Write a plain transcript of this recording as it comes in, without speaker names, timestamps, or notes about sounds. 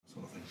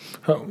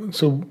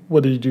So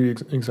what did you do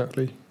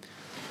exactly?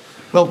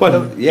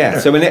 Well, yeah.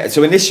 So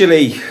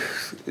initially,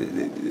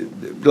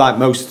 like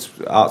most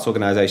arts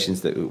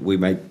organisations, that we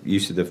made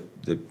use of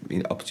the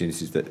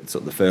opportunities that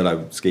sort of the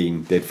furlough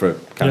scheme did for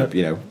kind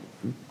of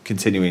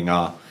continuing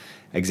our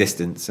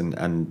existence,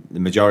 and the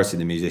majority of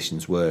the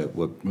musicians were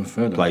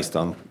placed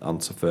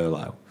onto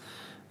furlough.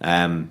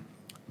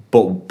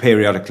 But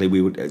periodically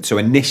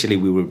initially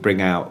we would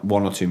bring out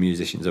 1 or 2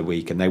 musicians a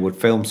week, and they would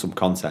film some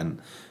content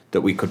that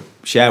we could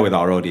share with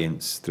our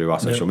audience through our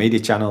social media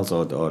channels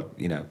or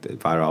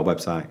via our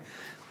website,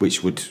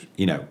 which would,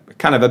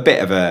 kind of a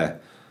bit of a...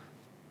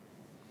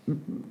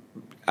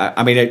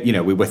 I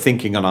mean, we were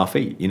thinking on our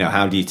feet,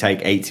 how do you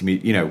take 80,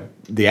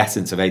 the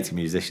essence of 80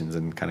 musicians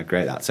and kind of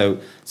create that? So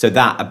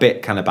that a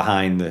bit kind of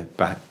behind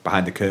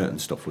the curtain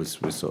stuff was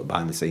sort of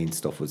behind the scenes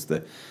stuff was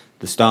the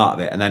start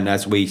of it. And then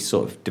as we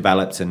sort of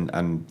developed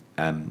and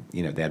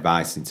the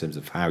advice in terms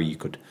of how you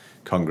could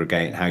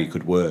congregate and how you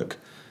could work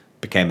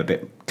became a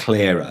bit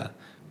clearer,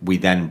 we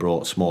then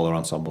brought smaller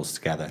ensembles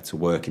together to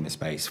work in the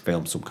space,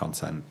 film some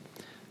content,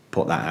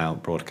 put that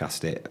out,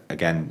 broadcast it,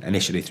 again,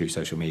 initially through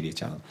social media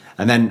channels.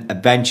 And then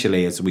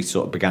eventually, as we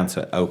sort of began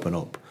to open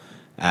up,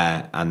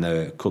 and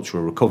the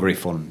Cultural Recovery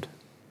Fund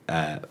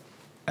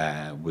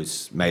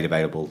was made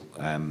available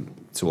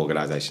to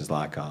organisations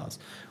like ours,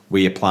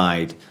 we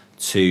applied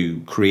to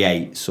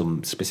create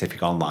some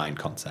specific online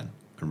content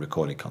and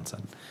recorded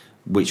content,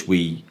 which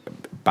we,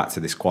 back to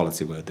this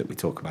quality word that we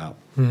talk about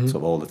sort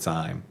of all the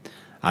time.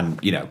 And,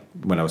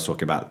 when I was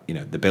talking about,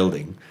 the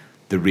building,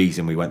 the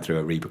reason we went through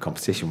a REBA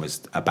competition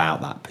was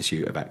about that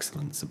pursuit of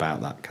excellence,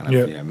 about that kind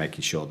of,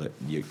 making sure that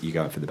you're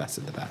going for the best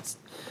of the best.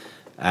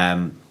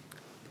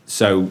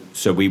 So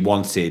we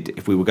wanted,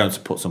 if we were going to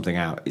put something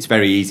out, it's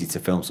very easy to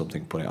film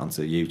something, put it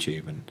onto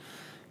YouTube and,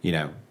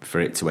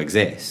 for it to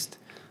exist.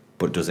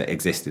 But does it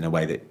exist in a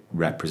way that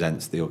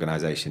represents the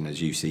organisation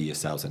as you see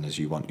yourselves and as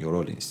you want your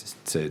audience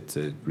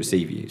to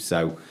receive you?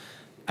 So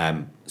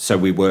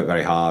we worked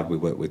very hard. We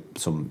worked with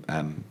some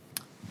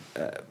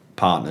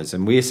partners,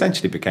 and we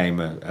essentially became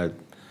a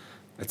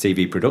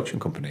TV production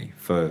company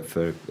for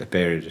a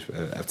period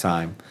of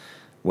time,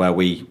 where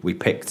we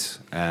picked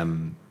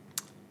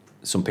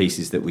some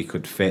pieces that we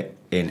could fit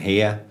in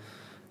here,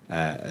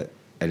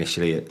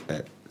 initially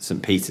at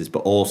St Peter's,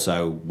 but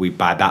also we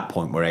by that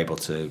point were able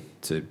to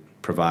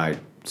provide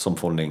some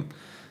funding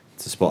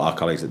to support our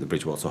colleagues at the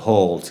Bridgewater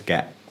Hall to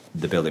get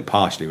the building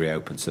partially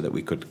reopened, so that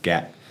we could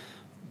get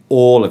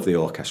all of the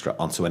orchestra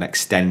onto an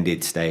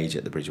extended stage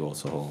at the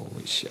Bridgewater Hall,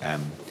 which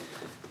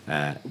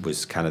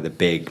was kind of the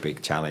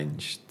big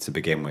challenge to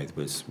begin with,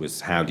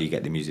 was how do you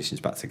get the musicians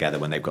back together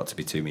when they've got to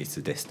be 2 metre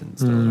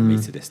distance or a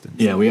metre distance?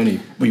 Yeah,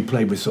 we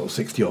played with sort of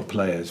 60 odd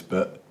players,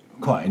 but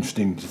quite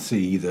interesting to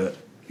see that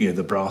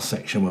the brass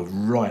section were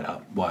right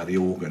up by the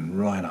organ,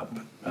 right up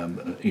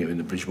in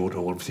the Bridgewater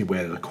Hall, obviously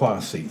where the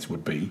choir seats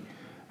would be,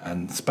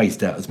 and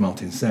spaced out as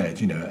Martin said,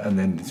 and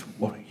then it's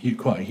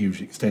quite a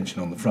huge extension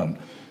on the front.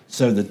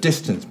 So the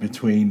distance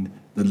between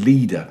the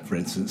leader, for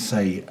instance,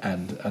 say,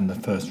 and the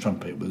first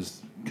trumpet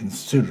was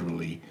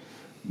considerably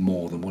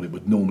more than what it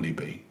would normally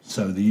be.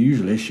 So the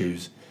usual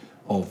issues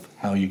of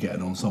how you get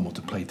an ensemble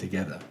to play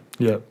together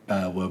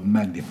were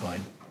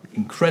magnified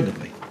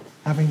incredibly.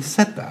 Having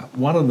said that,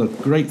 one of the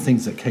great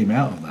things that came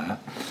out of that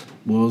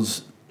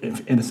was,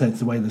 in a sense,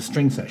 the way the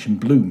string section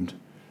bloomed,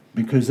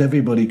 because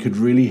everybody could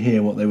really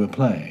hear what they were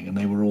playing, and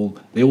they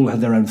all had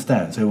their own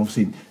stand. So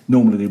obviously,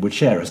 normally they would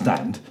share a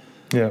stand.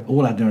 Yeah.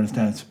 All had their own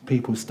stands.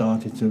 People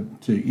started to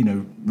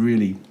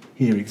really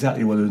hear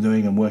exactly what they were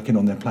doing and working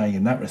on their playing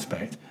in that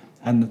respect.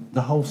 And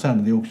the whole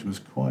sound of the orchestra was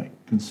quite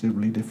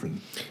considerably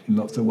different in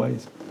lots of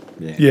ways.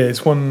 Yeah,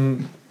 it's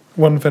one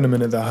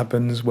phenomenon that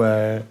happens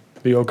where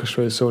the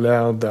orchestra is so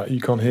loud that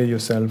you can't hear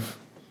yourself,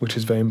 which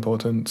is very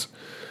important.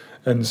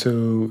 And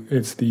so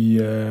it's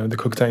the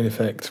cocktail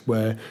effect,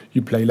 where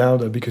you play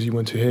louder because you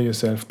want to hear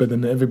yourself, but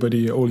then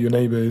everybody, all your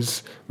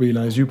neighbours,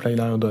 realise you play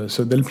louder,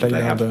 so they'll play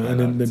louder, and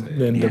then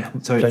they end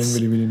up playing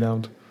really, really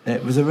loud.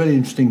 It was a really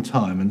interesting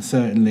time, and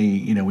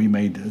certainly, we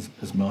made,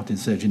 as Martin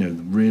said,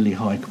 really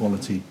high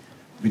quality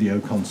video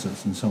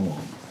concerts and so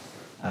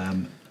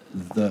on,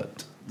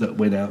 that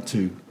went out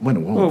to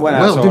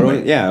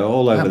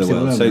all over the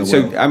world.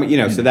 So I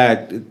mean, so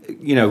there,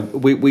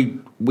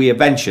 we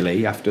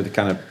eventually, after the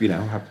kind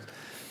of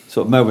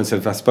sort of moments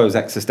of, I suppose,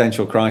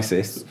 existential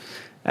crisis,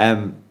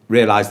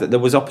 realised that there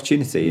was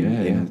opportunity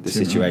in the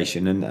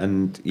situation,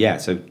 and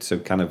so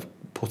kind of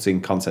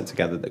putting content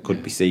together that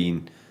could be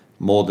seen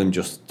more than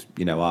just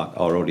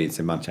our audience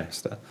in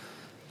Manchester.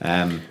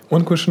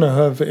 One question I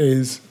have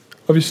is,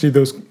 obviously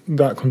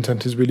that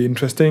content is really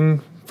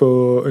interesting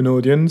for an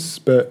audience,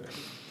 but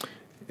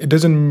it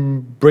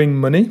doesn't bring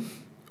money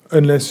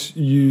unless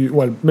you,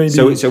 maybe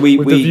so with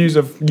the views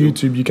of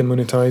YouTube you can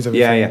monetize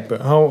everything. Yeah.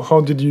 But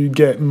how did you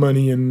get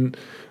money, and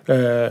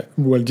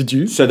did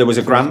you? So there was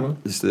a grant. Well?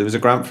 There was a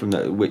grant from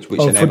which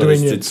enabled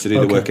us to do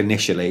the work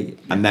initially,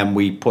 and then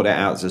we put it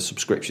out as a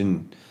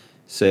subscription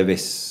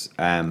service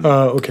via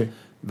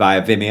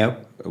Vimeo,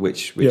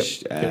 which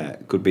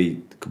could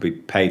be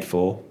paid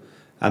for.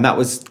 And that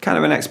was kind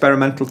of an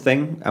experimental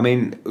thing. I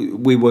mean,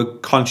 we were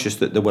conscious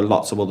that there were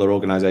lots of other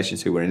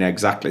organisations who were in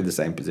exactly the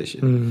same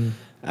position,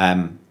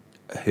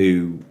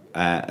 who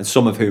and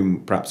some of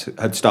whom perhaps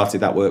had started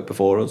that work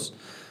before us.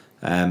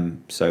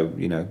 So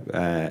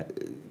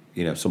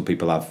some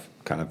people have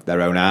kind of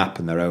their own app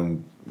and their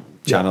own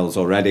channels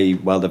already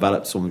well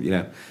developed. Some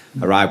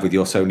arrive with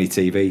your Sony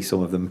TV,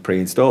 some of them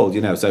pre-installed.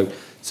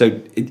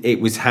 So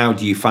it was, how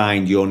do you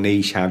find your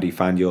niche? How do you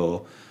find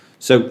your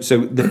So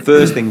the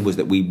first thing was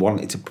that we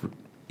wanted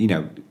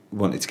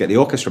to get the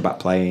orchestra back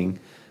playing,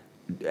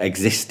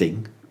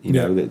 existing.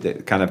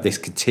 The kind of this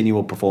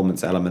continual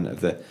performance element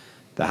of the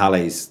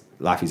Hallé's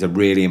life is a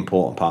really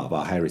important part of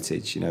our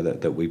heritage.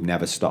 That we've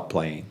never stopped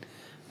playing.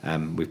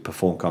 We've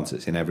performed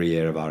concerts in every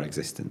year of our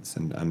existence,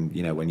 and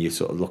when you're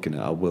sort of looking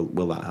at,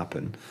 will that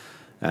happen?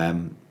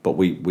 But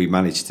we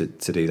managed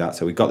to do that.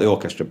 So we got the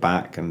orchestra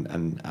back and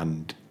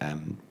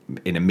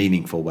in a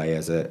meaningful way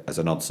as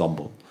an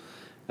ensemble.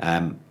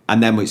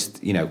 And then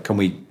can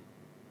we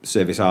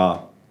service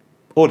our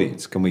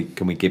audience? Can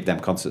we give them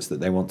concerts that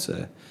they want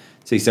to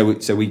see?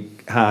 So we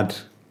had,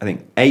 I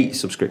think, 8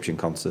 subscription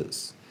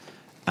concerts,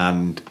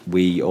 and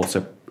we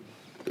also,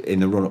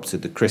 in the run up to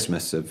the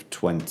Christmas of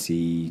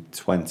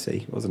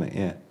 2020, wasn't it?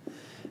 Yeah,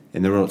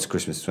 in the run up to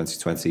Christmas of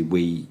 2020,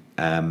 we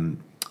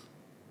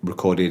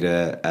recorded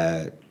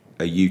a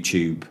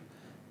YouTube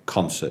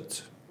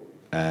concert.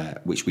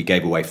 Which we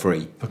gave away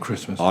free for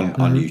Christmas on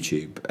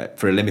YouTube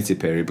for a limited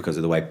period because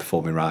of the way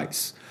performing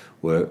rights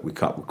were. We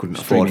couldn't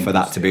afford for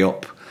that to be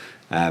up.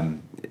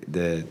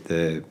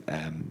 The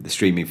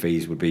streaming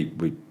fees would be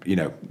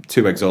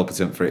too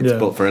exorbitant for it. Yeah.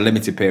 But for a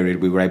limited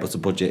period, we were able to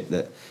budget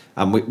that,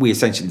 and we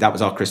essentially, that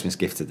was our Christmas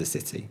gift to the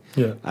city.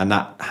 Yeah. And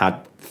that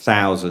had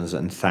thousands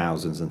and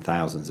thousands and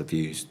thousands of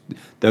views.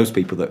 Those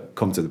people that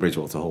come to the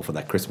Bridgewater Hall for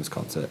their Christmas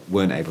concert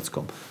weren't able to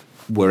come.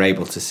 Were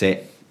able to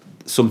sit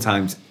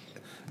sometimes.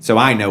 So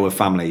I know of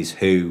families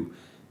who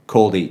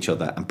called each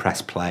other and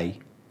pressed play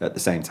at the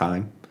same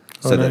time,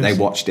 so that they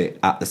watched it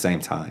at the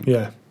same time,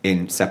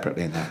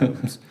 separately in their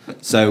homes.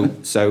 So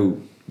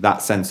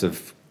that sense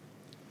of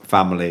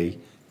family,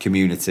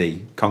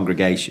 community,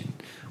 congregation,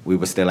 we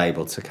were still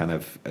able to kind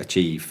of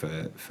achieve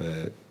for.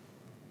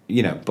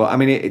 But I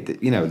mean,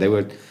 they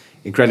were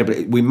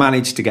incredibly. We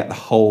managed to get the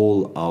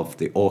whole of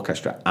the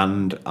orchestra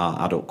and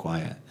our adult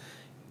choir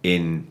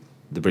in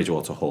the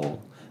Bridgewater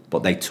Hall,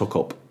 but they took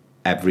up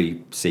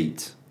every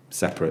seat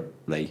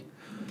separately,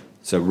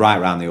 so right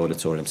around the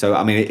auditorium. So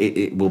I mean,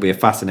 it will be a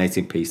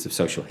fascinating piece of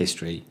social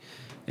history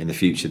in the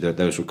future,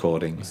 those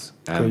recordings,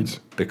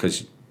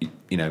 because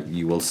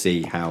you will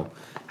see how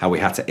we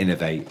had to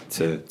innovate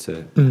to.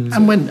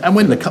 And when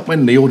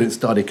the audience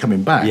started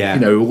coming back,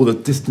 all the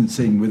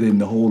distancing within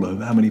the hall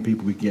of how many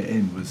people we get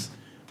in was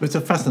a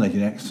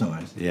fascinating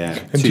exercise. Yeah,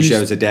 and 2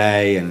 shows a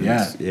day, and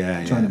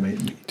trying to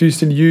make. Do you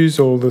still use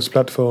all those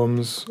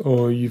platforms,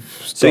 or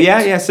you've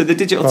stopped? So the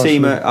digital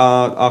team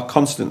are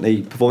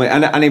constantly performing,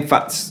 and in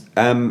fact,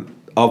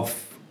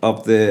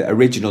 of the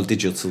original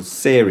digital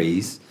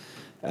series,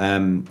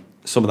 some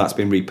of that's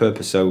been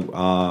repurposed. So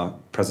our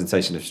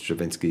presentation of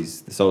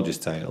Stravinsky's The Soldier's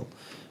Tale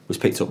was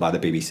picked up by the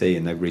BBC,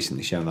 and they've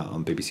recently shown that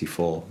on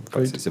BBC4.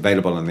 It's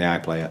available on the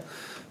iPlayer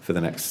for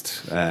the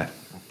next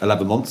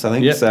 11 months, I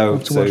think. Yeah, so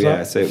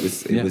it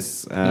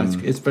was.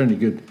 It's very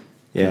good.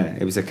 Yeah,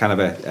 it was a kind of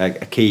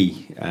a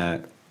key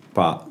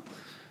part.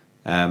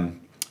 That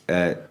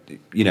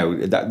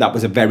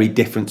was a very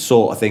different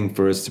sort of thing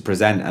for us to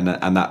present, and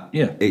that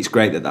it's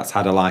great that that's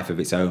had a life of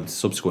its own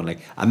subsequently,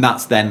 and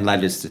that's then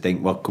led us to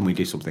think, well, can we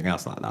do something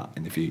else like that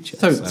in the future?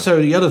 So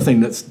the other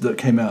thing that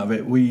came out of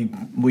it, we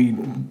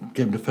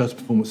gave the first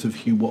performance of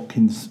Hugh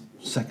Watkins'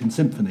 Second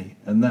Symphony,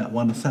 and that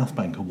won a South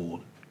Bank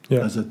Award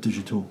as a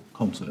digital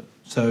concert.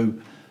 So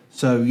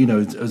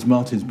as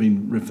Martin's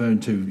been referring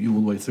to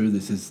all the way through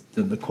this, is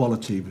that the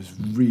quality was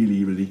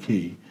really, really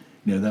key.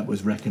 That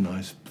was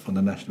recognised on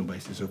a national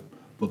basis of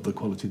the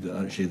quality that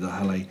actually the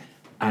Hallé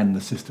and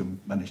the system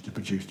managed to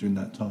produce during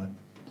that time.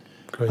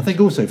 Great. I think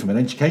also from an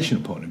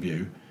educational point of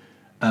view,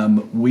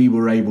 we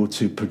were able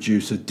to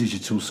produce a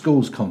digital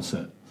schools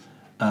concert.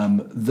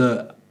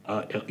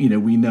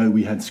 We know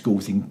we had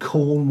schools in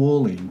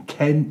Cornwall, in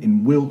Kent,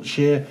 in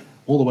Wiltshire,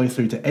 all the way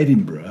through to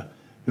Edinburgh,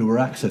 who were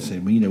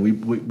accessing.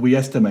 We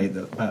estimate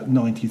that about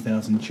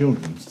 90,000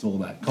 children saw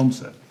that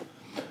concert.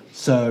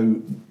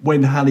 So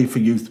when Hallé for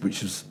Youth,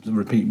 which is the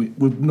repeat, we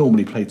would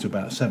normally play to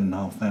about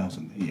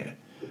 7,500 a year,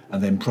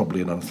 and then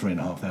probably another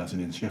 3,500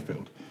 in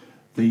Sheffield.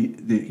 The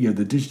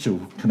digital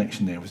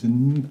connection there was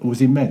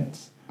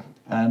immense,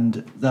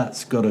 and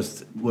that's got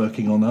us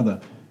working on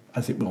other,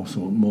 as it was,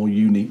 sort of more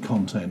unique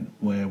content,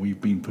 where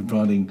we've been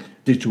providing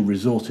digital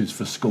resources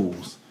for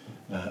schools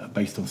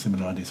based on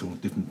similarities or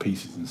different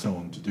pieces and so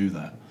on to do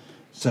that.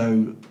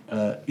 So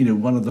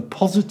one of the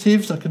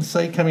positives I can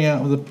say coming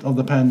out of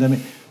the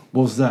pandemic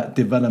was that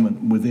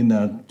development within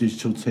our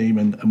digital team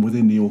and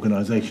within the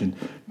organisation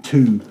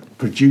to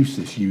produce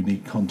this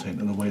unique content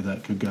in a way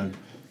that could go.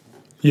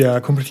 Yeah, I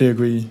completely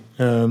agree.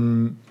 I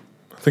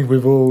think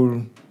we've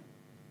all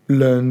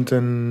learned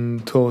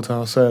and taught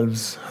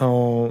ourselves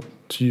how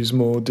to use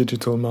more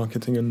digital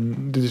marketing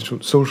and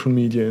digital social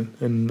media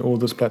and all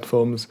those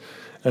platforms,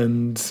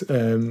 and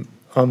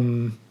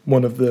I'm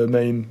one of the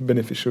main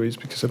beneficiaries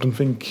because I don't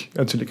think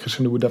Atelier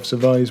Crescendo would have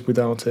survived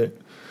without it.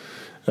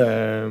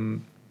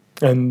 And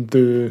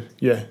the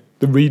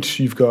reach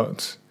you've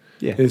got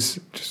is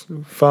just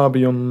far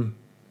beyond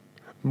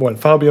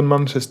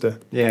Manchester.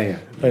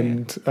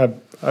 And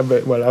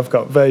I've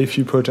got very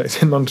few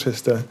projects in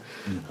Manchester.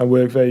 I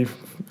work very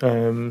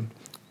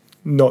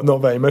not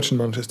very much in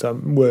Manchester. I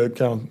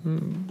work out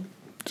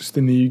just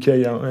in the UK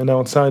and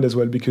outside as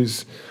well,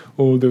 because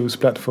all those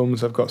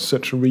platforms have got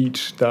such a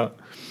reach that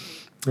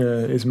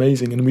is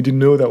amazing, and we didn't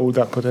know that all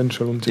that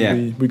potential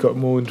until we got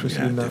more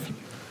interested in that.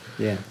 Definitely.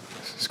 Yeah.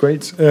 It's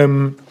great.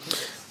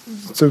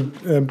 So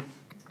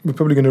we're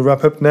probably going to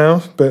wrap up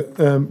now, but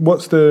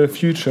what's the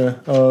future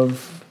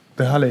of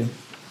the Hallé?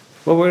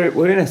 Well,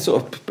 we're in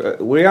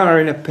a we are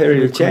in a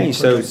period of change.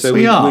 So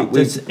we are.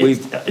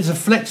 It's a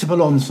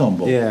flexible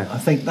ensemble. Yeah. I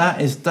think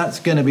that's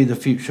going to be the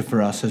future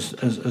for us,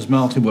 as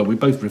Martin, we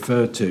both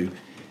referred to.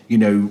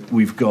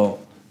 We've got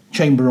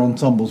chamber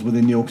ensembles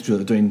within the orchestra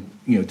that are doing,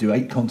 do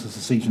 8 concerts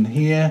a season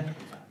here.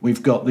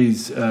 We've got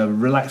these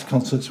relaxed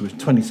concerts with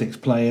 26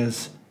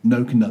 players,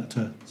 no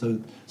conductor.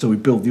 So we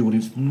build the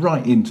audience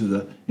right into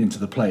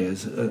the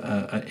players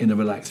in a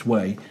relaxed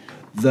way.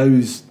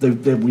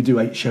 We do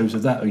 8 shows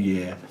of that a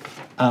year.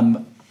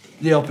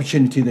 The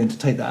opportunity then to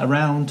take that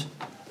around,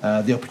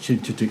 the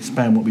opportunity to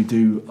expand what we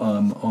do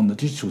on the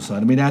digital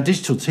side. I mean, our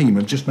digital team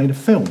have just made a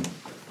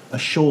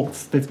short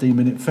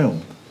 15-minute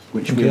film,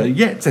 which we are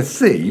yet to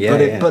see.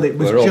 But it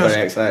was We're all just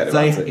very excited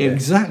about it,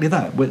 exactly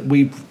that.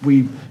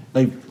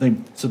 They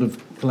sort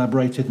of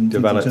collaborated and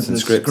developed in terms and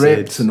of the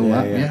scripts and all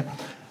that.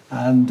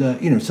 And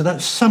so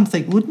that's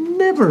something would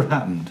never have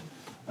happened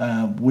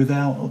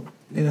without,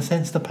 in a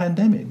sense, the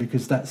pandemic,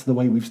 because that's the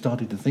way we've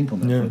started to think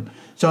on that film.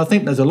 So I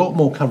think there's a lot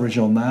more coverage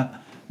on that.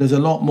 There's a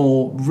lot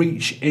more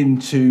reach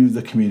into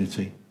the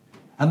community,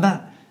 and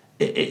that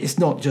it's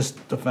not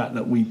just the fact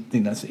that we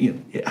think that's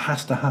it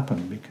has to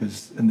happen,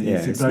 because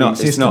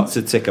it's not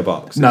to tick a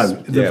box.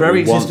 The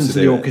very existence of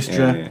the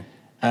orchestra.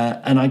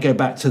 And I go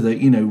back to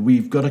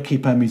we've got to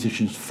keep our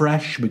musicians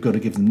fresh. We've got to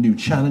give them new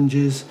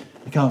challenges.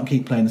 We can't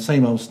keep playing the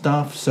same old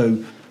stuff.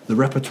 So the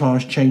repertoire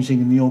is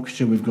changing in the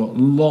orchestra. We've got a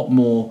lot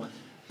more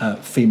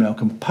female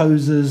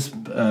composers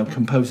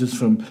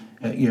from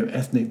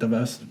ethnic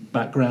diverse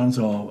backgrounds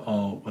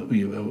are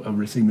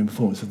receiving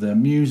performance of their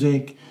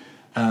music.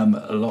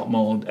 A lot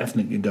more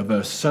ethnically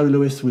diverse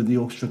soloists with the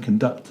orchestra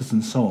conductors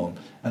and so on.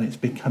 And it's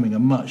becoming a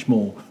much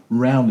more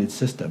rounded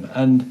system.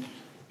 And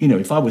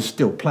if I was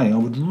still playing, I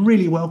would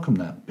really welcome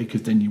that,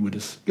 because then you would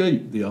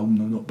escape the old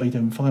not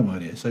Beethoven 5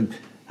 idea. So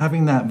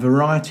having that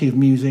variety of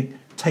music,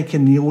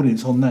 taking the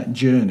audience on that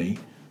journey,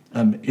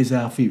 is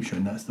our future,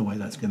 and that's the way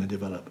that's going to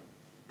develop.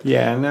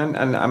 Yeah,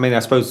 and I mean, I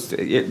suppose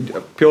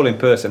purely in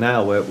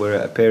personnel, we're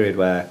at a period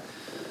where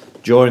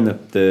during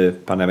the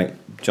pandemic,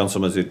 John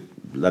Summers, who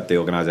led the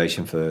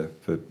organisation for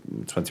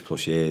 20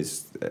 plus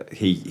years,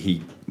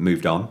 he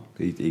moved on.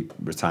 He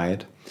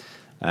retired.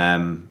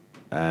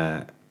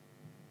 At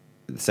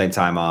the same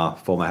time, our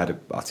former head of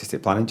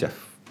artistic planning,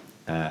 Jeff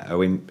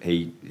Owen,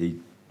 he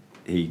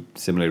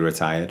similarly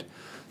retired.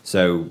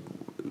 So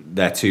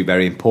they're 2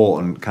 very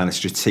important kind of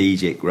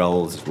strategic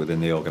roles within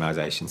the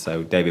organisation.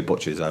 So David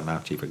Butcher is our now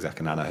chief exec,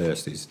 and Anna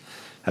Hurst, who's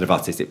head of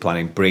artistic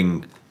planning,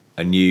 bring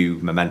a new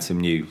momentum,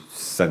 new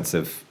sense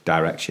of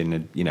direction,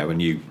 and a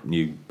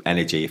new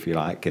energy, if you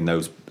like, in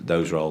those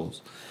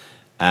roles.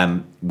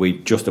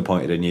 We've just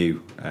appointed a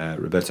new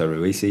Roberto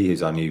Ruisi,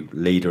 who's our new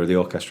leader of the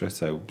orchestra.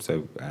 So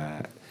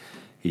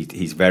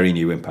he's very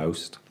new in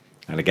post,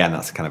 and again,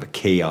 that's kind of a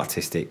key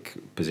artistic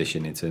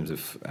position in terms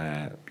of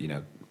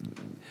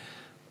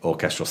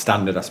orchestral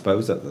standard, I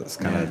suppose. That's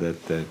kind of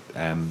the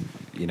and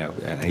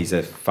he's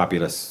a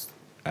fabulous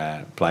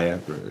player,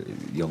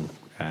 young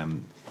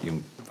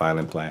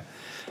violin player,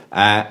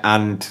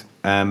 and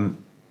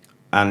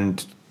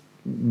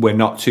we're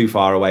not too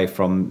far away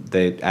from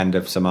the end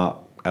of Samart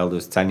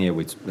Elder's tenure.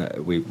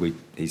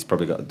 He's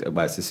probably got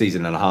it's a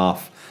season and a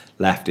half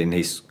left in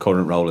his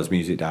current role as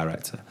music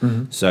director.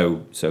 Mm-hmm.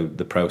 So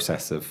the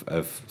process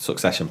of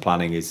succession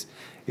planning is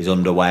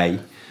underway.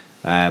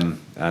 And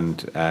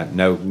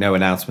no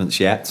announcements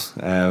yet,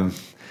 and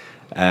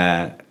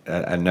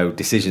no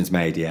decisions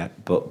made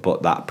yet,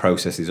 but that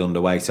process is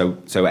underway. So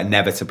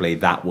inevitably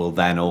that will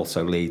then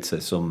also lead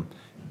to some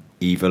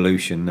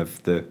evolution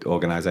of the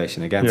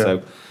organisation again. Yeah.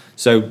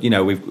 So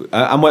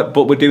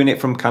we're doing it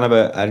from kind of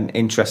an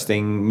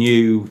interesting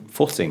new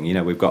footing.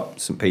 We've got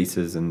St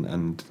Peter's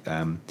and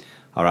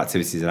our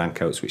activities at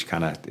Ancoats, which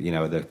kind of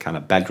are the kind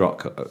of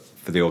bedrock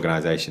for the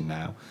organisation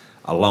now,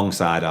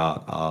 alongside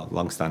our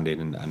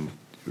long-standing and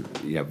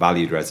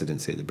valued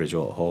residency at the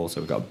Bridgewater Hall.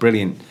 So we've got a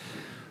brilliant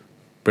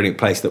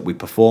place that we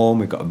perform.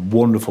 We've got a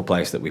wonderful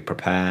place that we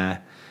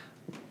prepare.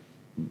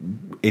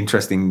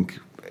 Interesting,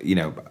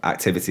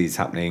 activities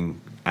happening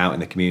out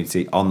in the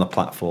community, on the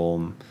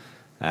platform,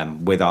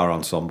 with our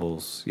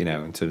ensembles.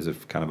 In terms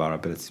of kind of our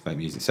ability to make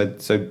music.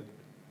 So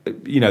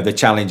the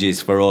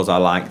challenges for us are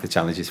like the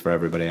challenges for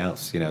everybody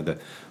else. The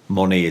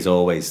money is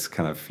always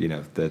kind of,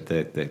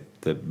 the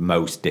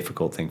most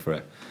difficult thing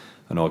for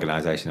an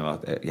organisation.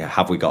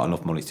 Have we got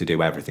enough money to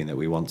do everything that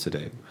we want to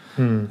do?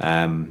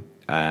 And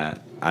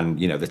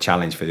the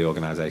challenge for the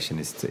organisation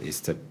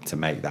is to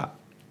make that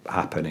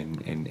happen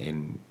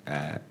in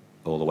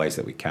all the ways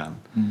that we can.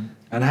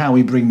 And how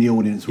we bring the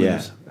audience with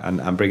us.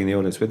 And bringing the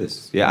audience with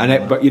us.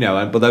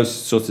 But those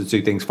sorts of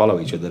two things follow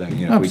each other, don't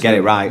you? If we get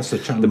it right,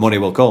 the money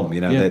will come.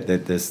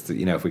 There's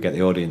if we get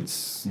the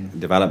audience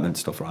development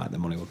stuff right, the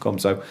money will come.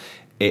 So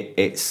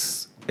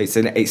it's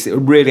a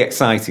really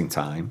exciting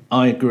time.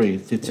 I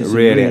agree. It's a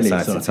really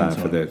exciting time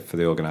for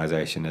the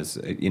organisation. As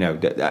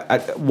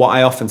what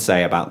I often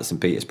say about the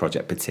St Peter's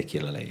project,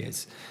 particularly,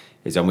 is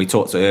when we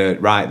talked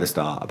right at the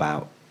start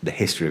about the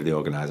history of the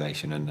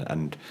organisation,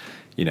 and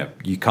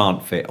you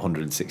can't fit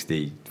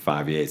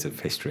 165 years of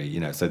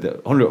history. So the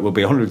 100 will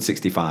be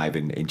 165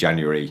 in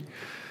January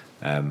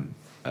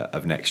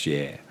of next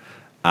year,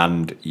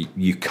 and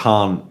you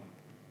can't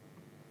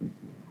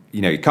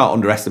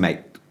underestimate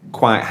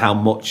quite how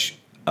much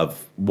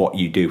of what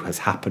you do has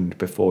happened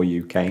before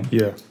you came.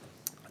 Yeah.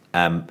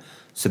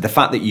 So the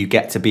fact that you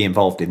get to be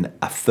involved in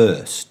a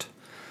first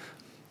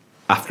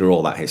after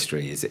all that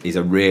history is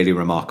a really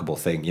remarkable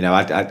thing.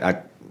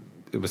 I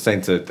was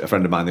saying to a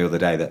friend of mine the other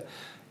day that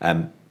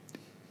I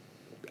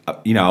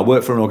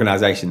work for an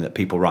organisation that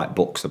people write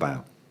books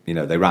about.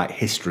 They write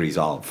histories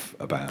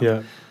about.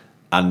 Yeah.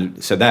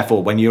 And so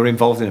therefore, when you're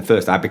involved in a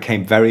first, I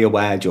became very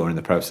aware during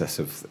the process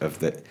of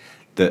that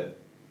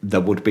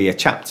there would be a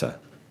chapter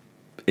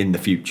in the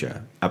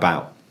future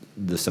about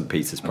the St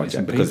Peter's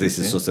project, because this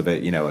is sort of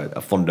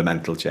a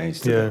fundamental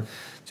change to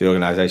the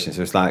organisation.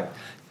 So it's like,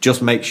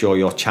 just make sure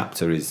your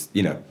chapter is,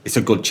 it's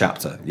a good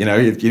chapter.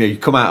 You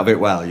come out of it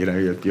well.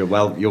 You're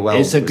well.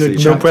 It's a good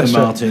chapter,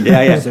 Martin.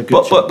 Yeah.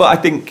 But I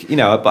think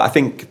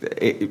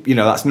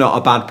that's not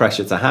a bad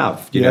pressure to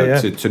have.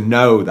 To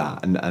know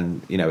that,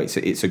 and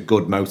it's a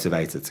good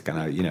motivator to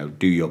kind of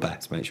do your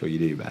best, make sure you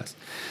do your best.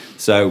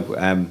 So,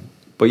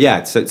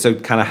 so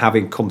kind of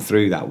having come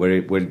through that,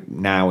 we're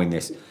now in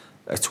this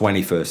a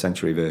 21st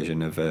century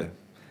version of a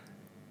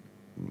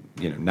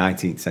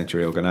 19th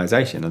century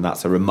organisation, and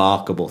that's a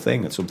remarkable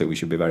thing. It's something we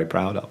should be very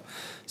proud of.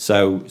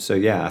 So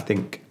I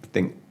think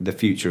the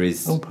future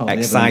is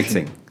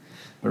exciting.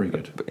 Very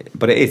good.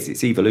 But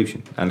it's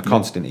evolution and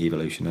constant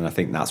evolution, and I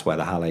think that's where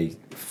the Hallé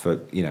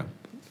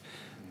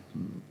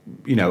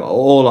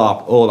all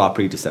our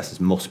predecessors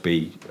must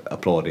be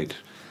applauded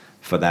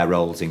for their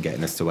roles in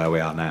getting us to where we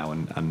are now,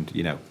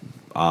 and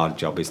our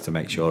job is to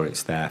make sure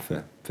it's there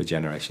for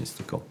generations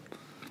to come.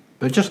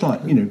 But just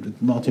like,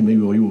 Martin, we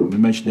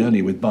mentioned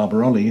earlier with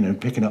Barbarolli,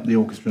 picking up the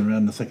orchestra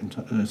around the Second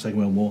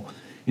World War,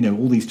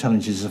 all these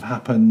challenges have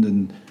happened,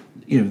 and,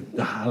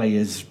 the Hallé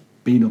has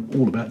been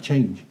all about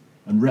change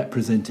and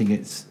representing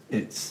its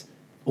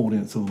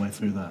audience all the way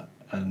through that.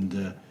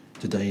 And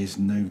today is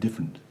no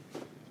different.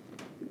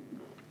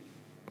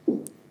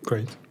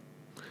 Great.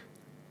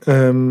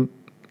 We're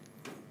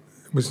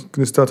going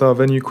to start our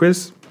venue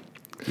quiz.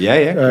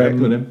 Yeah. Correct.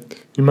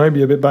 You might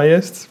be a bit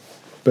biased,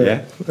 but...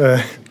 Yeah.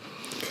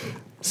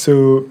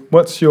 So,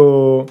 what's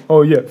your...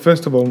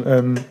 first of all,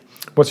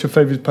 what's your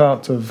favourite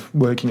part of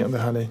working at the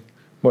Hallé?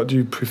 What do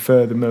you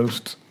prefer the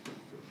most?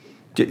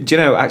 Do you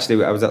know,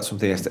 actually, I was at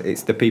something yesterday.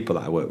 It's the people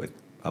that I work with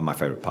are my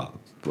favourite part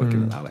of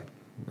working at the Hallé.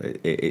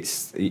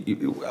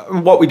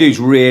 What we do is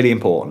really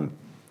important.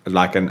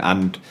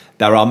 And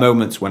there are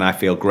moments when I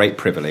feel great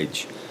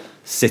privilege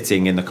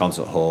sitting in the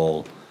concert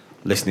hall,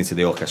 listening to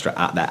the orchestra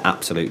at their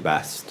absolute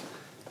best.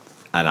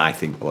 And I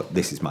think,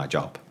 this is my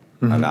job.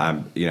 And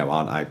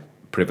aren't I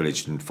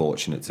privileged and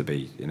fortunate to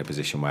be in a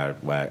position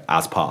where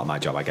as part of my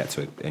job I get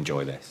to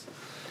enjoy this.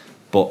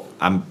 But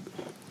I've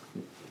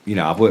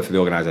worked for the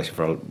organisation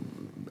for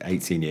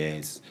 18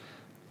 years,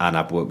 and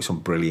I've worked with some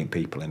brilliant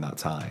people in that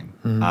time.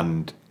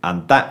 And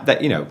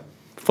that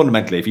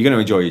fundamentally, if you're going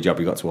to enjoy your job,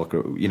 you've got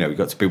to you've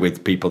got to be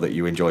with people that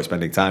you enjoy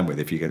spending time with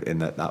if you get in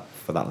that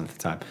for that length of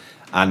time.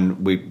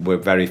 And we're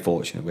very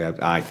fortunate.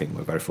 I think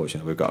we're very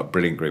fortunate. We've got a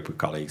brilliant group of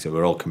colleagues who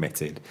are all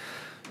committed.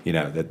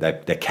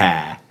 They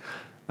care.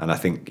 And I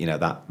think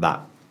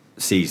that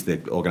sees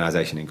the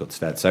organisation in good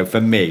stead. So for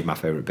me, my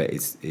favourite bit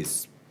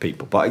is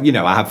people. But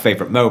I have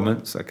favourite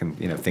moments. I can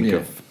think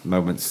of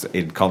moments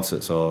in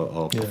concerts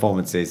or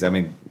performances. I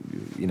mean,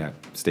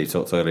 Steve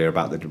talked earlier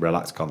about the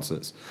relaxed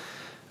concerts.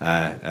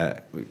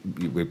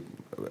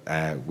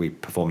 We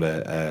performed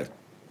a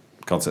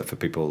concert for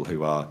people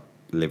who are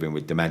living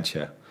with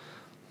dementia,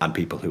 and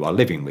people who are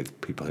living with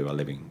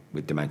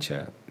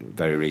dementia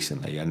very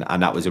recently, and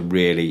that was a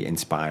really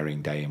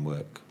inspiring day in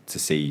work. To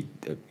see,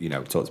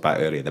 talked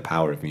about earlier, the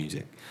power of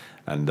music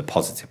and the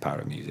positive power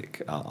of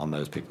music on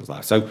those people's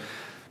lives. So,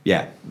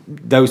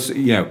 those,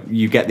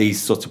 you get these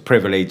sorts of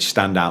privileged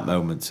standout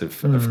moments of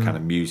kind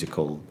of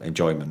musical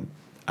enjoyment.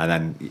 And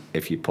then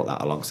if you put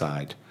that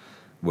alongside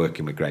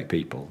working with great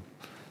people,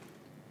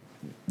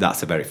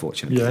 that's a very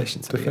fortunate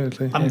position to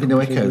definitely. be in. I'm going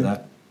to echo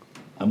that.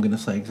 I'm going to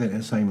say exactly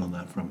the same on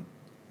that from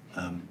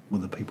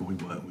with the people we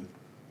work with.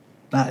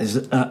 That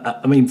is,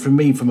 I mean, for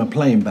me, from a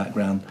playing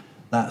background,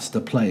 that's the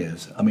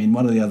players. I mean,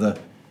 one of the other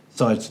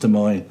sides to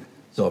my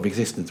sort of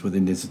existence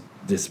within this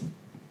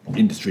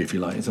industry, if you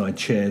like, is I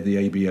chair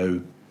the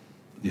ABO,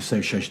 the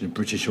Association of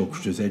British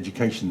Orchestras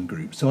Education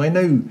Group. So I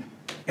know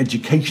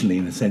educationally,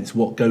 in a sense,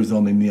 what goes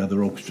on in the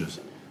other orchestras,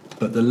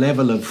 but the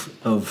level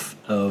of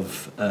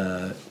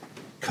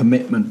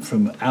commitment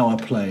from our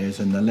players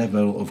and the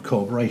level of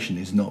cooperation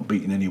is not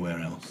beaten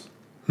anywhere else,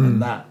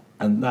 and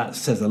that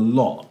says a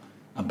lot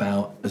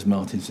about, as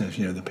Martin says,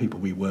 the people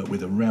we work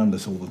with around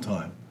us all the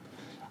time.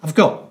 I've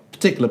got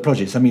particular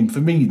projects. I mean,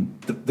 for me,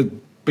 the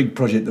big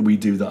project that we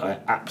do that I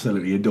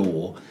absolutely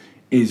adore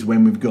is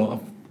when we've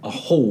got a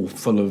hall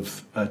full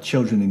of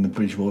children in the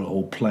Bridgewater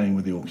Hall playing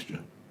with the orchestra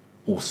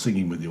or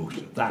singing with the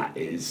orchestra. That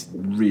is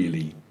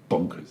really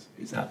bonkers.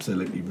 It's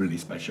absolutely really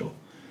special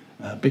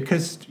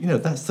because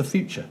that's the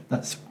future.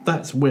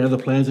 That's where the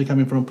players are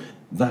coming from.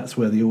 That's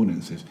where the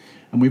audience is.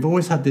 And we've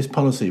always had this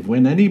policy of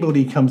when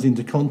anybody comes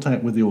into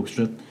contact with the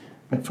orchestra,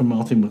 from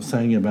Martin was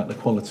saying about the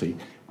quality,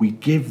 we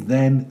give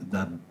them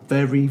the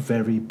very,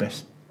 very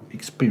best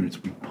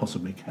experience we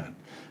possibly can.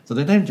 So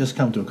they don't just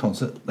come to a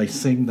concert, they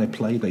sing, they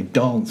play, they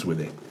dance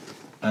with it.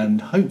 And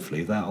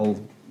hopefully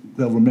they'll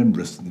remember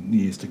us in the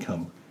years to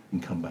come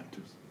and come back to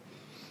us.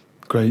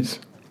 Great.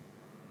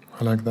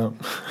 I like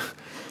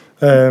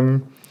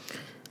that.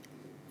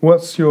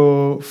 What's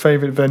your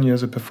favourite venue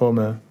as a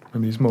performer?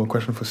 Maybe it's more a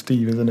question for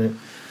Steve, isn't it?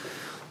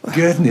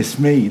 Goodness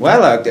me.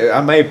 Well, I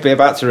may be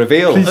about to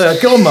reveal.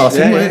 Go on,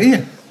 Martin.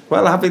 Yeah.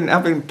 Well,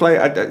 having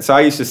played, so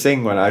I used to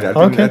sing when I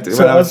Okay.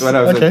 when I was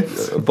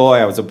a boy.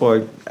 I was a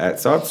boy,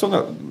 so I've sung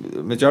a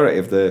majority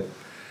of the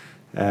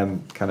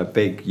kind of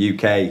big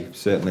UK,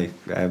 certainly.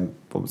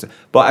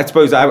 But I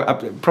suppose I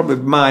probably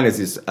mine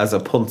is as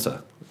a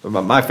punter.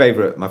 My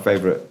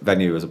favourite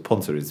venue as a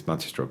punter is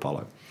Manchester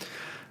Apollo,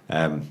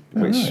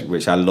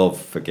 which I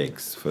love for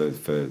gigs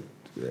for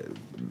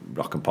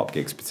rock and pop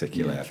gigs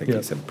particularly. I think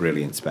it's a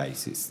brilliant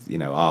space. It's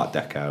Art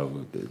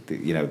Deco,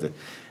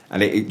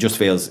 and it just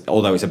feels,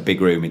 although it's a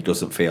big room, it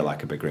doesn't feel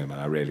like a big room, and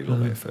I really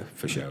love it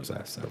for shows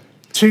there. So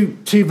two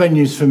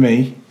venues for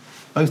me,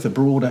 both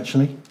abroad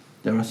actually.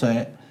 Dare I say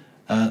it?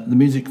 The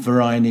Music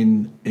Verein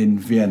in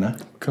Vienna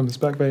Comes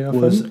back very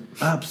often. was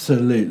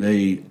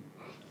absolutely.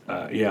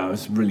 I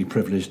was really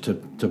privileged to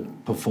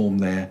perform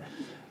there.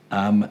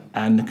 And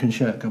the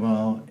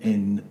Concertgebouw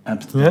in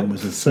Amsterdam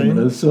was a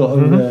similar sort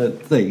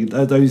of thing.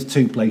 Those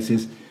two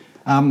places.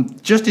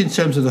 Just in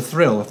terms of the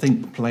thrill, I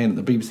think playing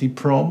at the BBC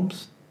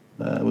Proms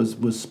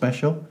was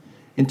special.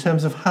 In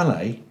terms of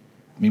Hallé,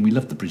 I mean, we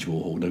loved the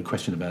Bridgewater Hall, no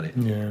question about it.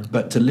 Yeah.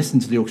 But to listen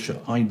to the orchestra,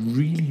 I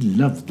really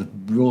loved the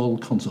Royal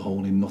Concert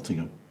Hall in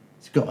Nottingham.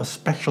 It's got a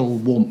special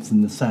warmth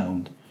in the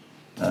sound.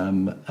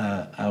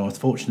 I was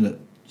fortunate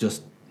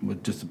just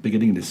at the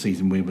beginning of this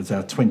season, it was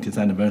our 20th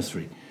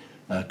anniversary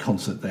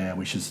concert there,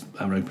 which is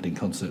our main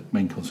concert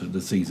of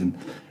the season,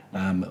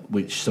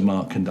 which Sir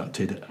Mark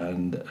conducted,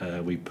 and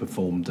we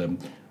performed in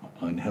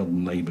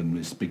Heldenleben,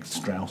 this big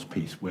Strauss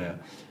piece where,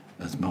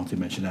 as Martin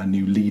mentioned, our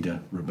new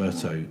leader,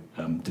 Roberto,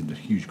 did a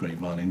huge great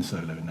violin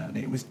solo in that, and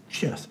it was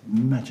just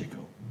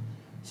magical.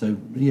 So,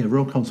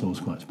 Royal Concert was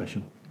quite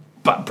special.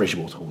 But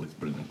Bridgewater Hall is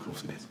brilliant, of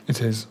course it is.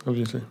 It is,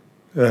 obviously.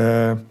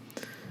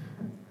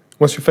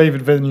 What's your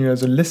favourite venue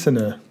as a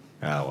listener?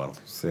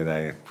 See,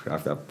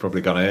 I've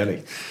probably gone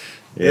early.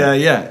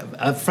 Yeah.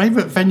 A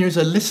favourite venue as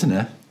a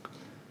listener?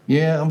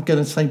 Yeah, I'm going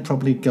to say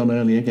probably gone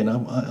early again.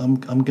 I'm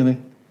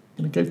going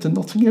to go to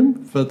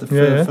Nottingham for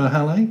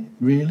Hallé,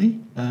 really.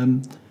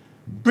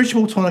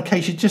 Bridgewater on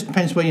occasion, just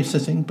depends where you're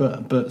sitting,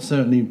 but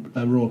certainly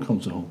a Royal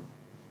Concert Hall.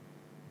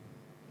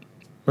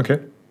 Okay.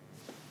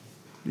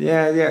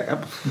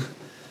 Yeah.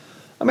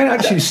 I mean,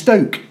 actually,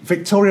 Stoke,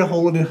 Victoria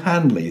Hall in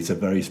Handley is a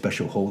very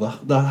special hall.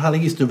 The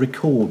Hallé used to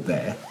record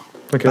there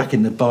back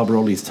in the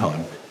Barbarolli's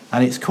time,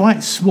 and it's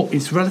quite small.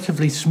 It's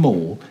relatively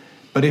small,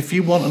 but if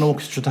you want an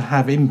orchestra to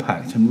have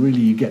impact and really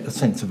you get the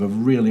sense of a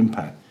real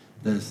impact,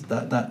 there's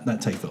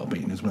that takes a lot of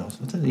beating as well.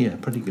 So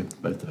pretty good,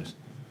 both those.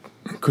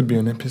 Could be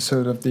an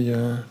episode of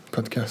the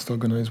podcast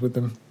organised with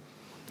them.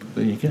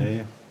 There you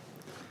go.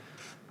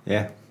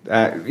 Yeah.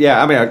 I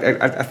mean,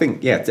 I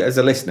think as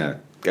a listener,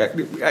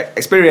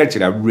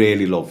 experientially, I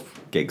really love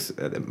gigs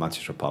at the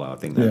Manchester Apollo. I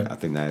think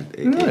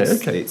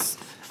it's.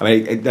 I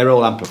mean, they're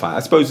all amplified. I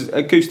suppose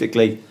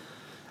acoustically,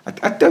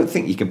 I don't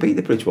think you can beat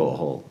the Bridgewater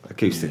Hall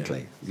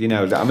acoustically.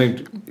 I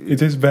mean,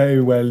 it is very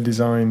well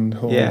designed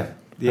hall.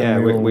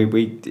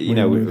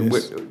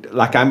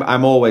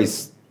 I'm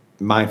always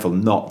mindful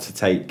not to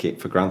take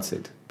it for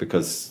granted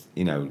because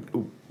we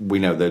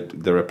know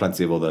that there are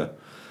plenty of other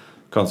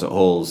concert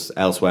halls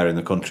elsewhere in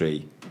the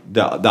country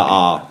that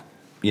are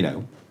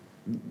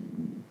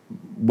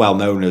well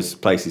known as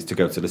places to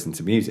go to listen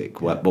to music,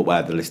 but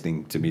where the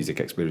listening to music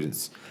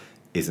experience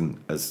isn't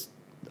as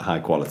high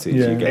quality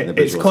as you get in the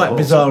Bridgewater It's quite Hall.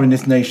 bizarre in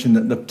this nation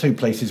that the two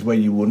places where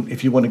you wouldn't,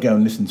 if you want to go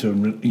and listen to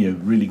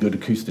really good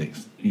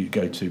acoustics, you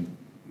go to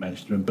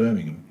Manchester and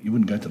Birmingham. You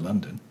wouldn't go to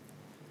London.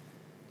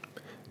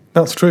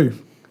 That's true.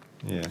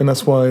 Yeah. And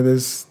that's why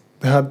there's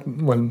there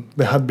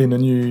had been a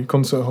new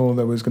concert hall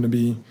that was going to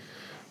be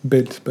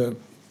built, but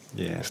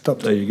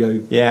stopped. There you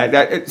go. Yeah,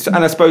 and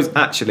I suppose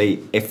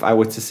actually, if I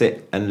were to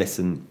sit and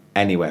listen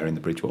anywhere in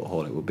the Bridgewater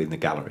Hall, it would be in the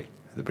gallery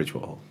of the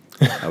Bridgewater Hall.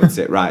 I would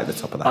sit right at the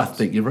top of that. I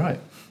think you're right.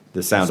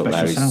 The sound up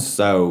there Special is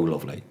so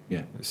lovely.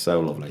 Yeah. It's so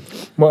lovely.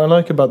 What I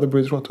like about the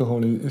Bridgewater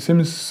Hall is it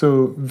seems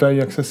so very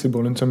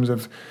accessible in terms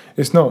of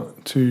it's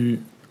not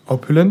too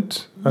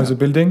opulent as a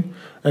building,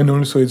 and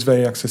also it's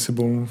very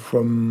accessible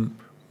from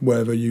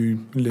wherever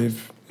you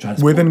live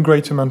within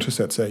Greater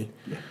Manchester, let's say.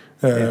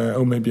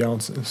 Or maybe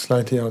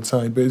slightly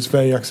outside, but it's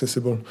very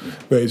accessible.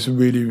 But it's a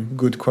really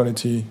good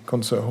quality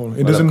concert hall.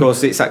 Of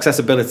course, its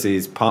accessibility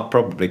is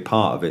probably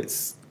part of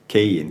its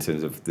key in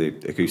terms of the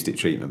acoustic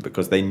treatment,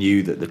 because they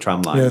knew that the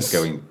tram line was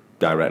going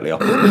directly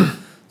opposite.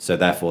 So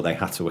therefore, they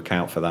had to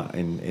account for that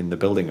in the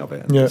building of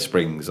it. And the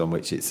springs on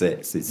which it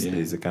sits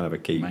is a kind of a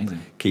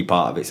key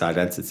part of its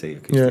identity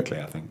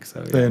acoustically, I think.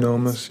 So they're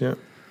enormous,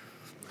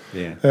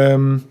 Yeah.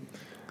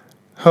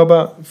 How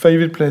about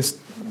favourite place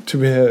to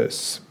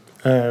rehearse?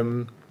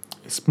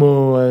 It's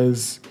more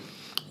as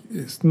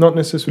it's not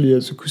necessarily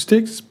as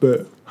acoustics,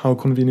 but how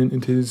convenient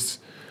it is,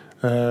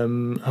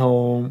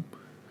 how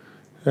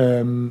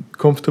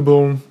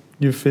comfortable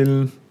you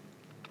feel.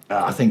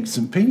 I think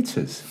St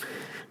Peter's.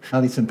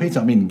 Hallé St Peter's.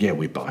 I mean,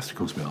 we're biased, of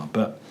course we are,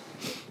 but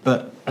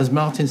as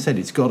Martin said,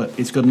 it's got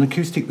an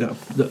acoustic that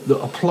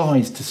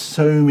applies to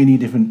so many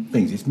different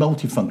things. It's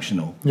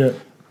multifunctional. Yeah.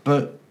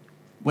 But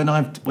when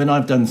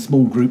I've done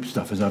small group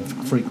stuff, as I've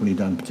frequently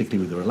done, particularly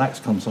with the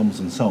relaxed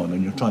ensembles and so on,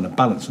 and you're trying to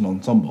balance an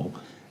ensemble,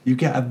 you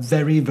get a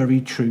very, very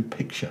true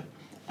picture,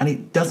 and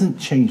it doesn't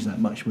change that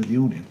much with the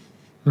audience.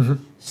 Mm-hmm.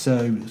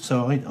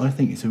 So I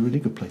think it's a really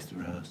good place to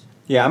rehearse.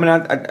 Yeah, I mean,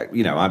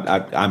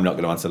 I'm not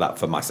going to answer that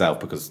for myself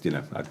because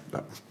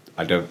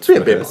I don't Be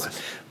a bit rehearse.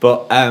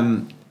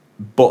 biased.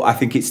 But I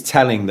think it's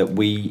telling that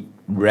we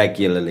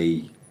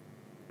regularly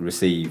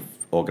receive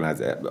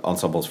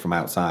ensembles from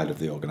outside of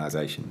the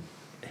organisation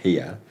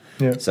here.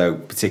 Yeah. So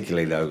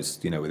particularly those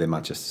within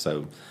Manchester.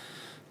 So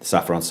the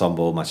Saffron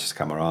Ensemble, Manchester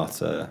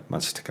Camerata,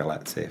 Manchester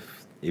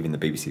Collective, even the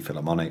BBC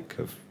Philharmonic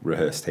have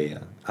rehearsed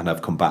here and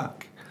have come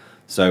back.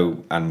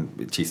 So, and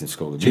Cheetham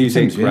School of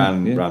Music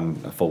ran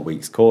a full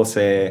week's course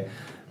here.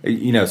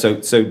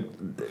 So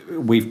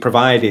we've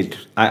provided.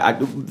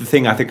 The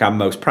thing I think I'm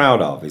most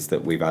proud of is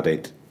that we've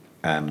added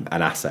an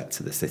asset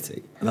to the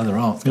city. Another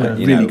art,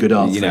 really good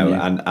art.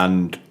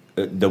 And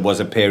there was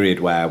a period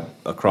where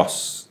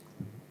across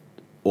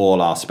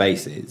all our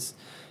spaces,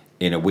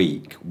 in a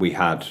week, we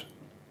had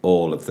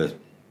all of the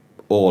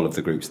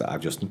groups that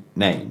I've just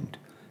named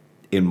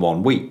in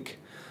 1 week.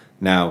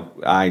 Now,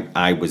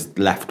 I was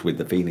left with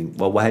the feeling,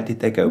 well, where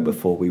did they go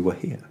before we were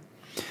here?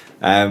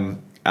 So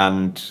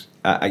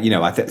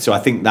I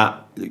think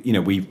that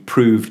we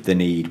proved the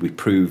need, we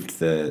proved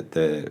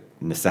the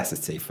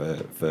necessity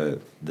for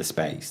the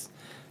space,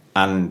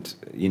 and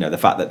the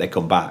fact that they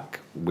come back,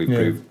 we've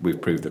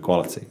proved the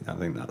quality. I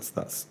think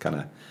that's kind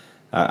of.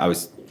 I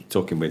was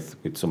talking with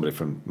somebody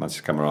from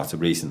Manchester Camerata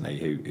recently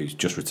who's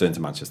just returned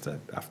to Manchester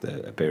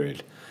after a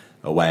period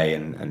away,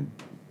 and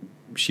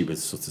she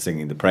was sort of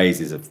singing the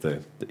praises of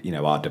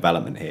our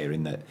development here,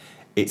 in that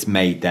it's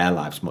made their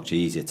lives much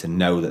easier to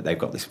know that they've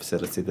got this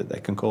facility that they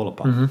can call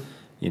upon.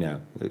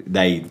 Mm-hmm.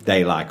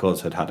 They like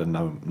us had a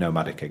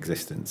nomadic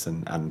existence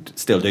and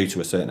still do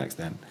to a certain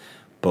extent,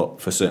 but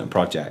for certain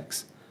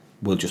projects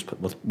we'll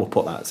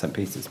put that at St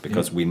Peter's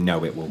because we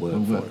know it will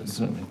work for us,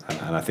 and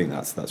I think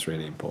that's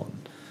really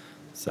important.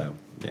 So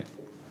yeah,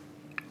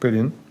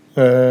 brilliant.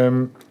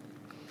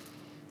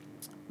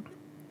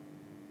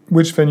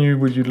 Which venue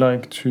would you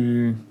like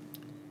to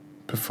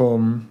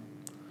perform,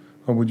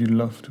 or would you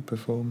love to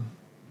perform?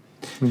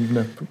 You've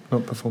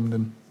not performed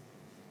in.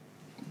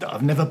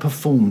 I've never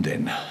performed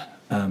in.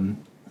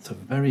 It's a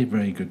very,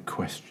 very good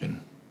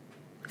question.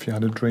 If you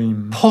had a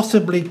dream,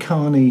 possibly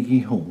Carnegie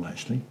Hall,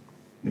 actually,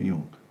 New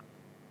York,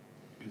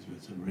 because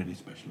it's a really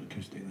special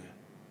acoustic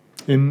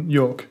there. In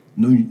York.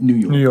 New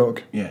York. New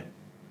York. Yeah,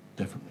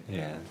 definitely.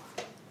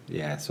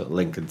 Yeah, sort of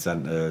Lincoln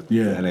Center.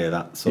 Yeah, any of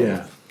that sort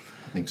of.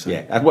 I think so.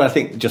 Yeah, well, I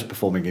think just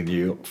performing in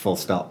New York, full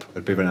stop,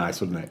 would be very nice,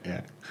 wouldn't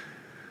it?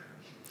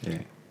 Yeah.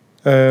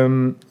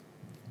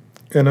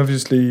 And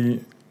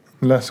obviously,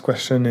 last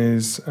question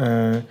is,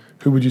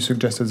 who would you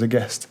suggest as a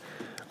guest?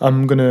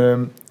 I'm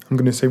gonna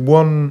say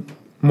one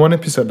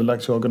episode I'd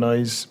like to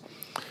organise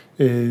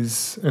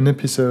is an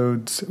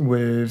episode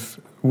with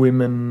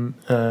women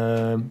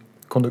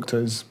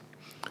conductors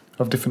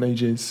of different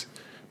ages,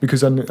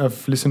 because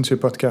I've listened to a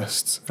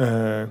podcast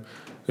a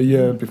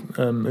year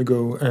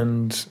ago,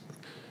 and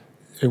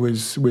it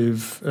was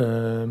with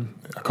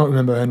I can't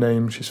remember her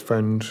name. She's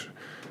French,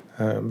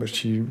 but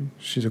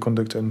she's a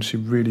conductor, and she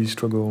really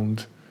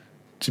struggled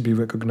to be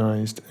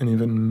recognised and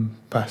even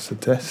pass the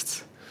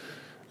tests.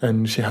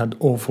 And she had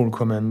awful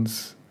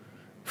comments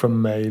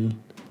from male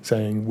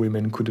saying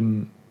women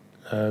couldn't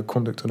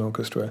conduct an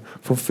orchestra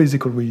for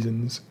physical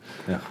reasons.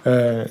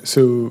 Yeah.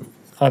 So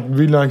I'd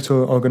really like to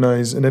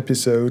organise an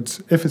episode,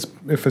 if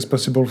it's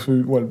possible,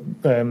 through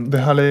the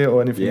Hallé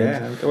or anything.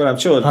 Yeah, well, I'm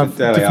sure Have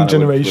Deliana different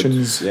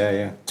generations.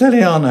 Yeah.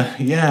 Deliana,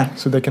 yeah.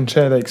 So they can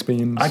share their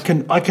experience.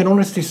 I can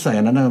honestly say,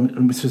 and I know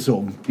this is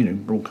sort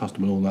of broadcast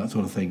and all that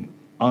sort of thing.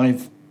 I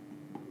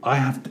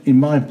have to, in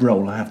my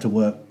role, I have to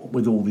work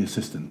with all the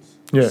assistants.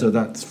 Yeah. So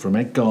that's from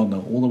Ed Gardner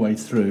all the way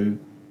through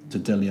to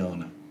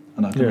Deliana,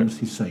 and I can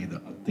honestly say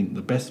that I think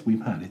the best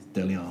we've had is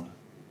Deliana,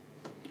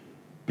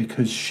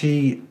 because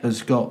she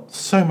has got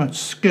so much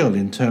skill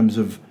in terms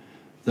of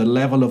the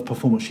level of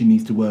performance she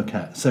needs to work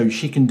at. So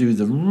she can do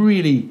the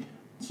really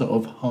sort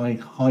of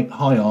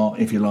high art,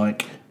 if you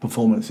like,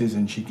 performances,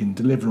 and she can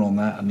deliver on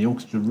that, and the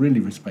orchestra really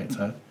respects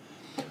her.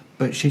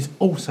 But she's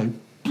also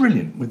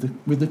brilliant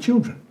with the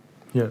children.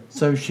 Yeah.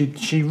 So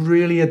she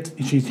really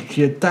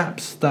she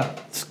adapts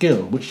that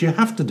skill, which you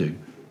have to do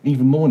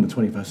even more in the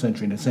 21st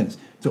century in a sense,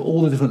 to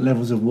all the different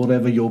levels of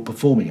whatever you're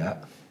performing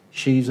at.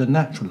 She's a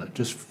natural at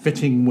just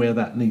fitting where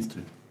that needs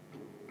to.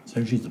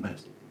 So she's the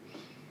best.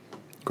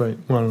 Great.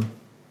 Well,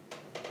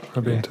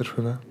 I'll be in touch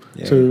with that.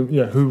 Yeah. So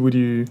who would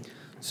you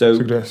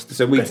suggest?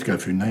 So we Best go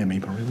through Naomi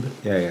probably, would it?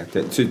 Yeah.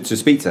 To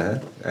speak to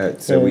her,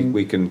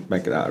 we can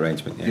make that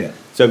arrangement. Yeah. Yeah.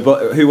 So,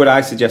 but who would I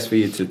suggest for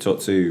you to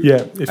talk to?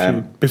 Yeah. If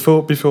you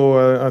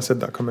before I said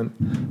that comment.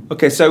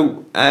 Okay.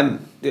 So, well,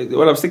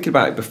 I was thinking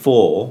about it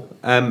before.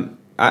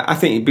 I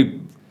think it'd be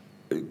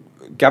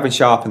Gavin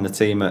Sharp and the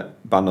team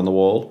at Band on the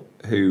Wall,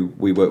 who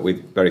we work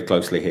with very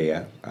closely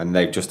here, and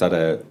they've just had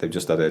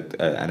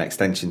an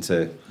extension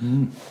to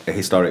a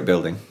historic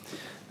building.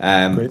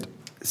 Great.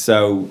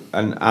 So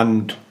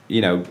and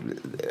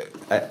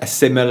a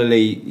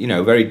similarly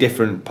very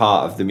different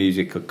part of the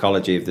music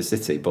ecology of the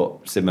city,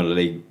 but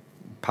similarly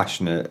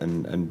passionate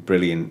and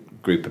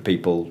brilliant group of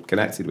people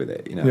connected with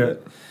it.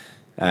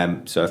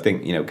 So I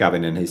think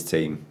Gavin and his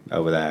team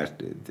over there,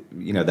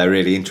 they're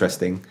really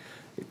interesting.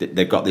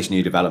 They've got this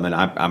new development.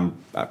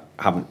 I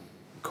haven't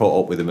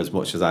caught up with them as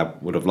much as I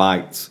would have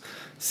liked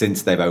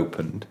since they've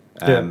opened.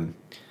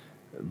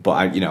 But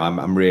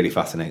I'm really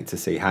fascinated to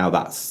see how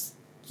that's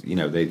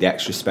the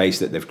extra space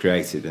that they've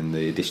created and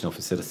the additional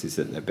facilities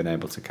that they've been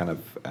able to kind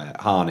of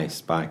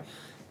harness by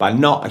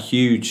not a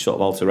huge sort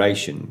of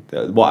alteration.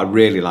 What I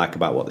really like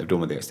about what they've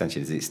done with the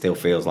extension is it still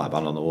feels like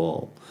Band on the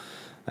Wall,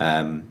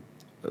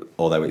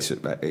 although it's a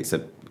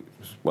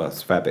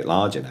fair bit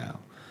larger now.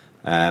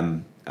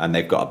 And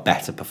they've got a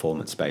better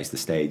performance space. The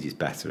stage is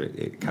better.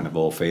 It kind of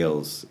all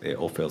feels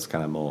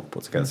kind of more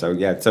put together. So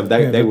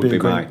they would be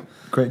my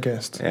great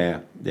guest.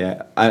 Yeah.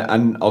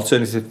 And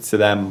alternative to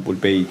them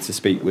would be to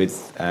speak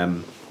with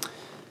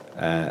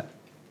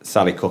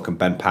Sally Cook and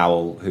Ben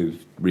Powell,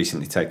 who've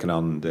recently taken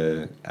on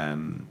the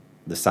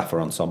Sappho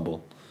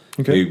Ensemble,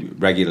 who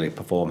regularly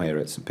perform here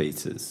at St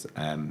Peter's.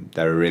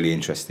 They're a really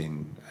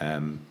interesting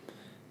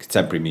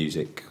contemporary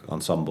music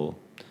ensemble.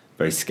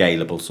 Very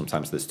scalable.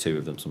 Sometimes there's 2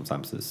 of them.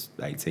 Sometimes there's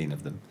 18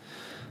 of them.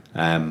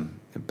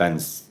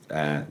 Ben's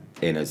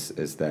in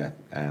as their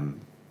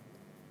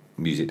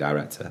music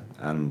director,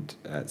 and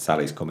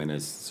Sally's come in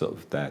as sort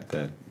of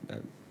their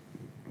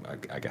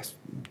I guess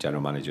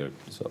general manager,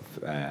 sort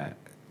of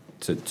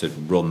to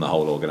run the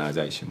whole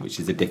organisation, which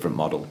is a different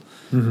model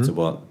to the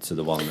one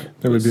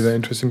that would be very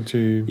interesting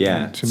to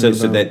so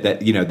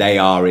that they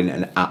are in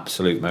an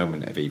absolute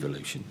moment of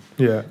evolution.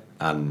 Yeah,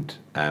 and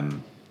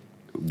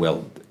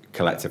will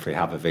collectively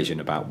have a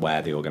vision about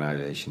where the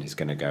organisation is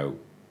going to go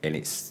in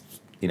its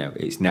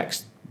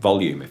next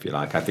volume, if you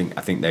like. I think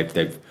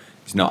they've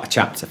it's not a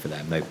chapter for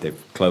them.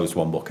 They've closed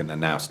one book and they're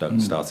now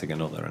starting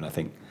another. And I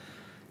think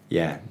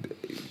an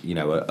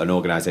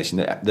organisation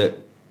that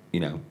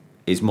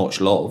is much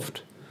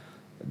loved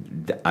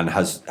and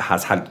has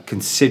had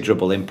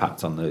considerable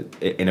impact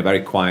in a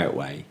very quiet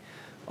way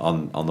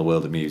on the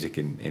world of music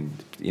in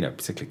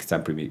particularly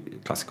contemporary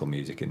classical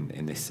music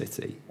in this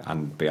city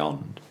and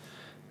beyond.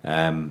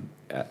 What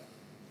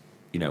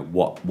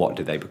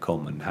do they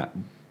become and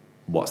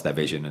what's their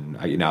vision? And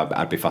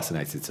I'd be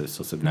fascinated to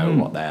sort of know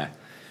what their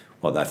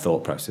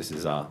thought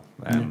processes are.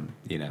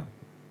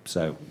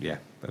 So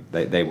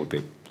they would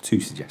be 2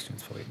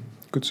 suggestions for you.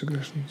 Good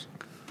suggestions.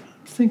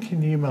 I'm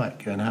thinking you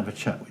might go and have a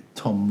chat with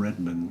Tom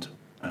Redmond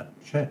at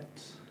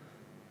Chet's.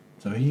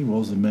 So he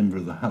was a member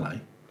of the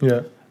Hallé.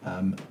 Yeah.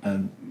 And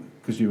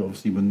because you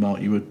obviously, when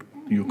Mark, you were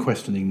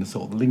questioning the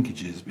sort of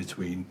linkages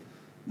between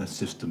the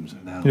systems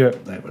and how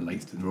that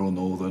relates to the Royal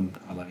Northern,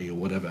 Hallé or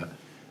whatever.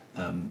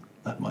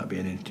 That might be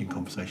an interesting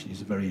conversation.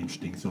 He's a very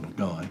interesting sort of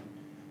guy,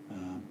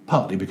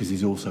 partly because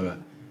he's also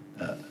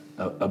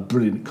a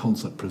brilliant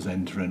concert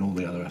presenter and all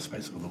the other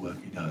aspects of the work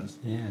he does.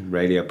 Yeah, and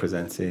radio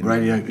presenting.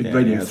 Radio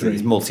 3.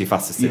 He's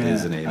multifaceted,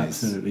 isn't he?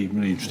 Absolutely,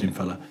 really interesting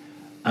fella.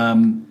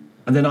 And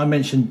then I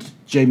mentioned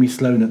Jamie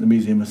Sloan at the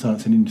Museum of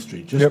Science and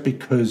Industry, just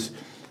because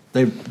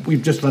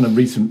we've just run a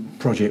recent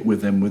project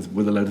with them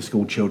with a load of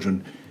school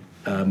children,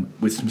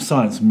 with some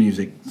science and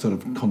music sort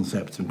of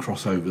concepts and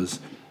crossovers.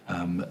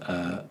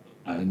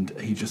 And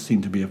he just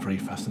seemed to be a very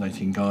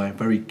fascinating guy,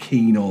 very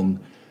keen on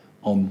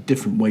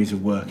different ways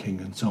of working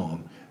and so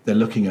on. They're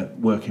looking at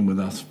working with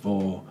us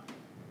for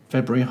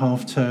February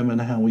half term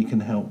and how we can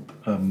help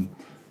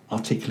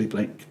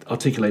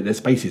articulate their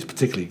spaces,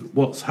 particularly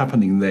what's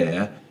happening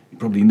there. You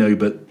probably know,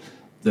 but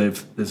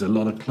there's a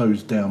lot of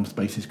closed down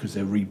spaces because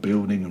they're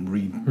rebuilding and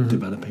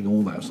redeveloping,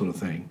 all that sort of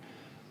thing.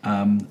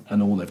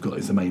 And all they've got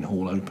is the main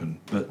hall open.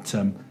 But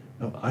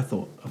I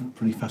thought a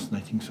pretty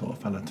fascinating sort of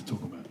fella to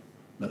talk about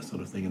that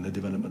sort of thing and the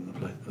development of the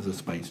place as a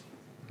space.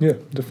 Yeah,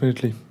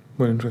 definitely.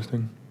 Well,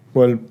 interesting.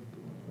 Well,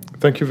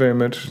 thank you very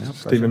much,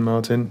 Stephen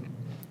Martin.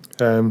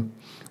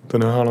 Don't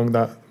know how long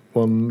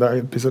that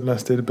episode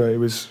lasted, but it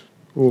was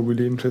all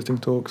really interesting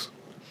talks.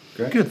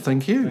 Great. Good,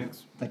 thank you.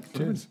 Thanks. Thanks.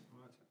 Cheers.